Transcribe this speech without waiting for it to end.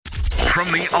From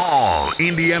the All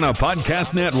Indiana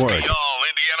Podcast Network. The All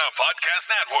Indiana Podcast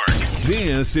Network.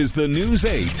 This is the News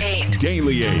 8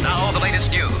 Daily 8. Now all the latest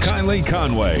news. Kylie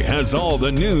Conway has all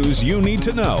the news you need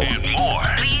to know. And more.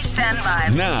 Please stand by.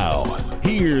 Now,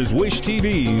 here's Wish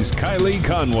TV's Kylie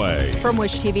Conway. From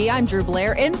Wish TV, I'm Drew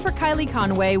Blair, in for Kylie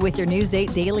Conway with your News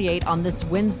 8 Daily 8 on this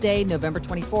Wednesday, November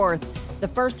 24th. The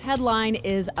first headline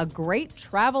is a great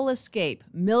travel escape.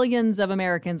 Millions of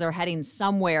Americans are heading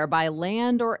somewhere by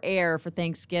land or air for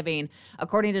Thanksgiving.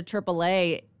 According to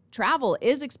AAA, travel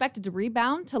is expected to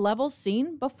rebound to levels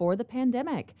seen before the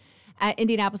pandemic. At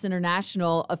Indianapolis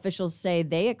International, officials say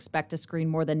they expect to screen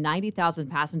more than 90,000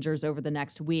 passengers over the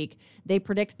next week. They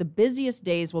predict the busiest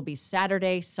days will be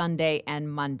Saturday, Sunday,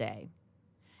 and Monday.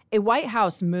 A White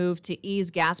House move to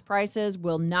ease gas prices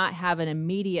will not have an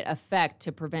immediate effect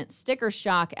to prevent sticker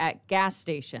shock at gas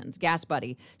stations.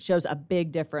 GasBuddy shows a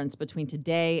big difference between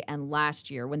today and last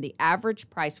year, when the average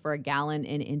price for a gallon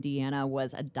in Indiana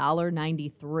was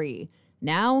 $1.93.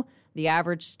 Now, the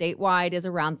average statewide is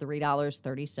around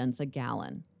 $3.30 a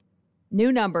gallon. New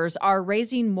numbers are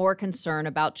raising more concern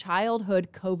about childhood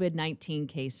COVID-19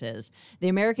 cases. The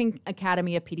American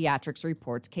Academy of Pediatrics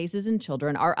reports cases in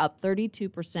children are up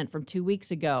 32% from 2 weeks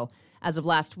ago. As of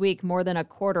last week, more than a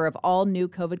quarter of all new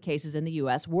COVID cases in the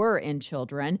U.S. were in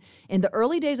children. In the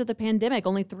early days of the pandemic,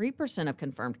 only 3% of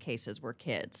confirmed cases were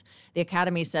kids. The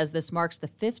Academy says this marks the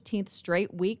 15th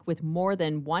straight week with more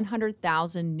than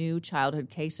 100,000 new childhood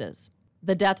cases.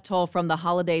 The death toll from the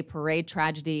holiday parade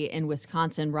tragedy in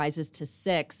Wisconsin rises to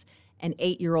 6. An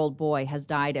 8-year-old boy has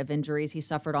died of injuries he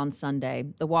suffered on Sunday.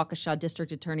 The Waukesha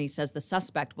District Attorney says the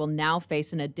suspect will now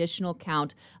face an additional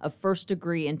count of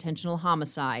first-degree intentional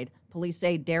homicide. Police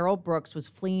say Daryl Brooks was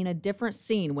fleeing a different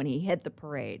scene when he hit the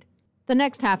parade. The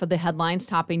next half of the headlines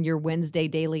topping your Wednesday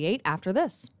Daily 8 after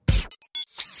this.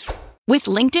 With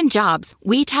LinkedIn Jobs,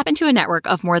 we tap into a network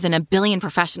of more than 1 billion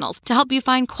professionals to help you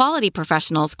find quality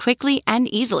professionals quickly and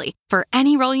easily for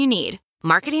any role you need.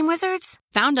 Marketing wizards?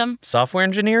 Found them. Software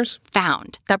engineers?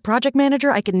 Found. That project manager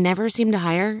I could never seem to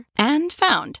hire? And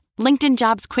found. LinkedIn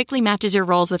Jobs quickly matches your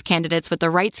roles with candidates with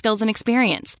the right skills and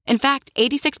experience. In fact,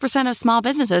 86% of small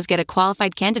businesses get a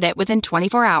qualified candidate within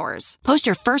 24 hours. Post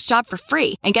your first job for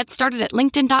free and get started at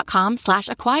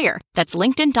linkedin.com/acquire. That's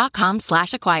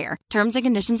linkedin.com/acquire. Terms and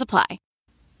conditions apply.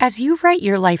 As you write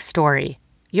your life story,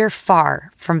 you're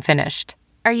far from finished.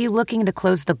 Are you looking to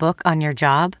close the book on your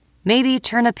job? Maybe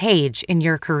turn a page in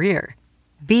your career.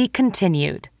 Be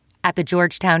continued at the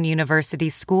Georgetown University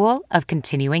School of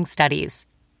Continuing Studies.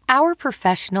 Our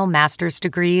professional master's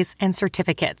degrees and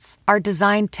certificates are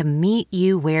designed to meet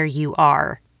you where you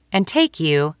are and take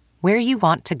you where you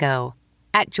want to go.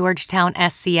 At Georgetown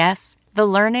SCS, the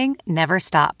learning never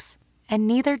stops, and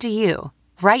neither do you.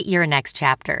 Write your next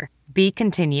chapter. Be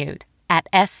continued at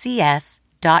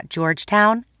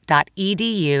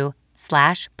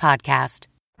scs.georgetown.edu/podcast.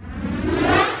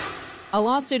 A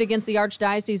lawsuit against the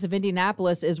Archdiocese of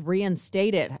Indianapolis is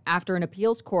reinstated after an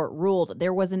appeals court ruled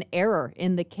there was an error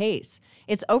in the case.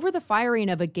 It's over the firing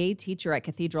of a gay teacher at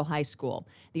Cathedral High School.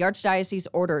 The Archdiocese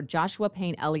ordered Joshua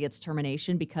Payne Elliott's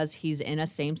termination because he's in a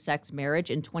same-sex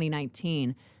marriage in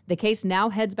 2019. The case now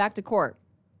heads back to court.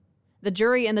 The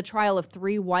jury in the trial of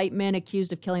 3 white men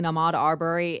accused of killing Ahmaud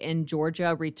Arbery in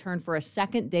Georgia returned for a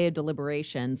second day of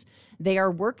deliberations. They are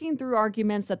working through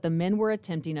arguments that the men were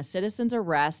attempting a citizen's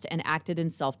arrest and acted in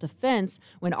self-defense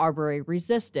when Arbery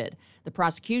resisted. The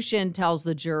prosecution tells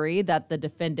the jury that the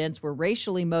defendants were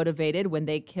racially motivated when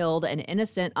they killed an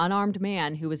innocent, unarmed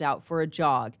man who was out for a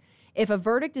jog. If a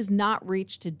verdict is not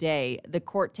reached today, the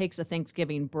court takes a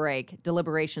Thanksgiving break.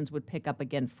 Deliberations would pick up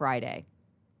again Friday.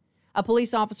 A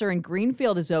police officer in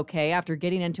Greenfield is okay after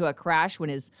getting into a crash when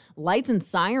his lights and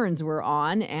sirens were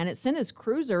on, and it sent his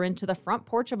cruiser into the front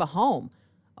porch of a home.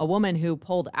 A woman who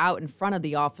pulled out in front of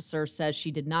the officer says she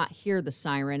did not hear the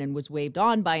siren and was waved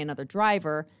on by another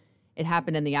driver. It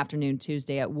happened in the afternoon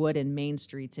Tuesday at Wood and Main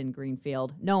Streets in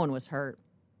Greenfield. No one was hurt.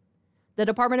 The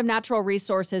Department of Natural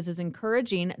Resources is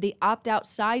encouraging the Opt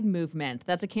Outside movement.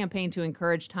 That's a campaign to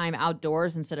encourage time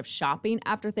outdoors instead of shopping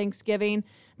after Thanksgiving.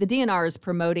 The DNR is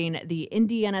promoting the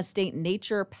Indiana State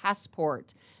Nature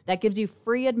Passport. That gives you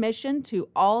free admission to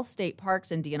all state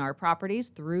parks and DNR properties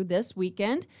through this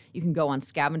weekend. You can go on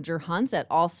scavenger hunts at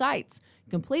all sites.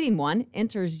 Completing one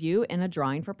enters you in a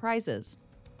drawing for prizes.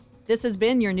 This has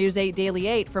been your News 8 Daily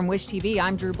 8 from Wish TV.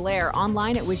 I'm Drew Blair,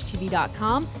 online at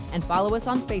wishtv.com, and follow us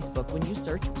on Facebook when you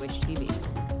search Wish TV.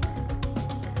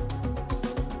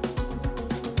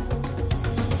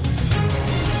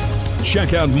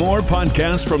 Check out more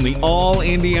podcasts from the All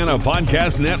Indiana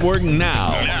Podcast Network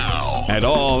now at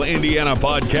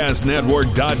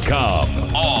allindianapodcastnetwork.com.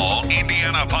 All Indiana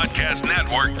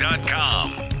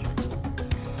IndianaPodcastNetwork.com.